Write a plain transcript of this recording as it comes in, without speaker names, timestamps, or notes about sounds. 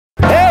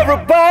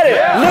Everybody,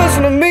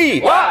 listen to me.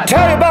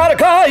 Tell you about a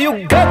car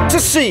you got to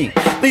see.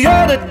 The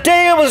other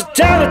day I was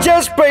down to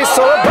just brace,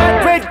 saw a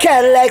bright red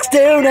Cadillac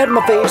staring at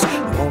my face.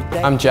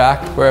 I'm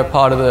Jack. We're a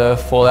part of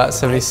the Fallout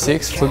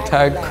 76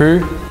 Flugtag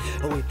crew.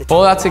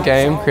 Fallout's a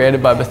game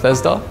created by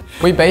Bethesda.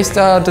 We based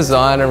our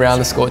design around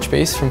the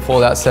Scorchbeast from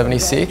Fallout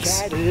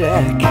 76.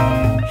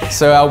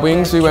 So our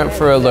wings, we went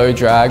for a low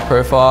drag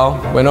profile.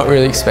 We're not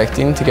really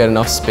expecting to get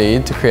enough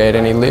speed to create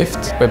any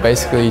lift. We're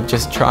basically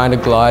just trying to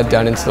glide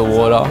down into the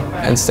water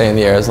and stay in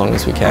the air as long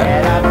as we can.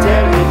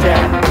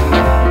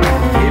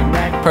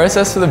 The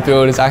process for the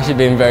build has actually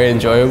been very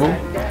enjoyable.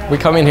 We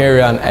come in here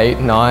around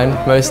 8,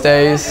 9 most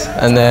days,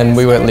 and then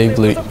we won't leave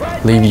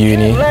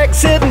uni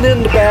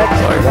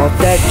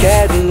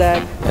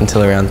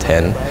until around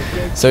 10.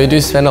 So we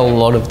do spend a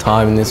lot of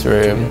time in this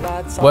room.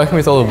 Working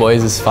with all the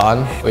boys is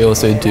fun. We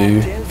also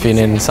do fit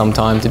in some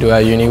time to do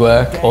our uni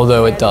work,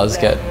 although it does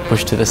get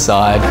pushed to the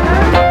side.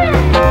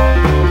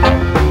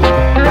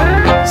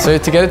 So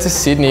to get it to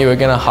Sydney, we're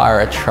going to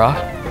hire a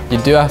truck. You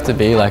do have to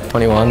be like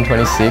 21,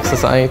 26 or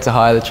something to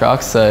hire the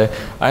truck, so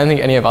I don't think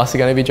any of us are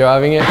going to be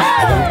driving it.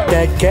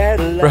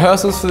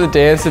 Rehearsals for the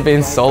dance have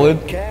been solid.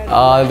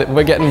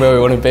 We're getting where we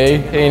want to be.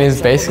 Ian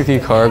is basically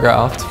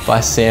choreographed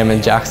by Sam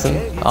and Jackson.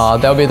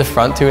 They'll be the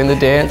front two in the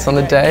dance on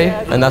the day,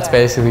 and that's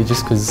basically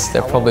just because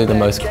they're probably the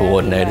most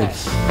coordinated.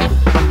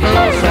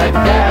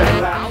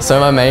 So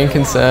my main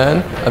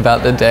concern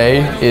about the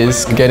day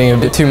is getting a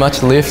bit too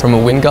much lift from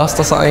a wind gust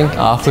or something,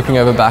 flipping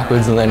over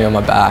backwards and landing on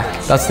my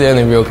back. That's the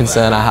only real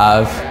concern I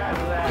have.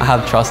 I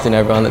have trust in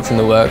everyone that's in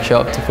the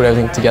workshop to put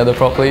everything together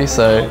properly,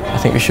 so I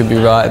think we should be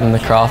right in the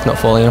craft not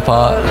falling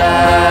apart.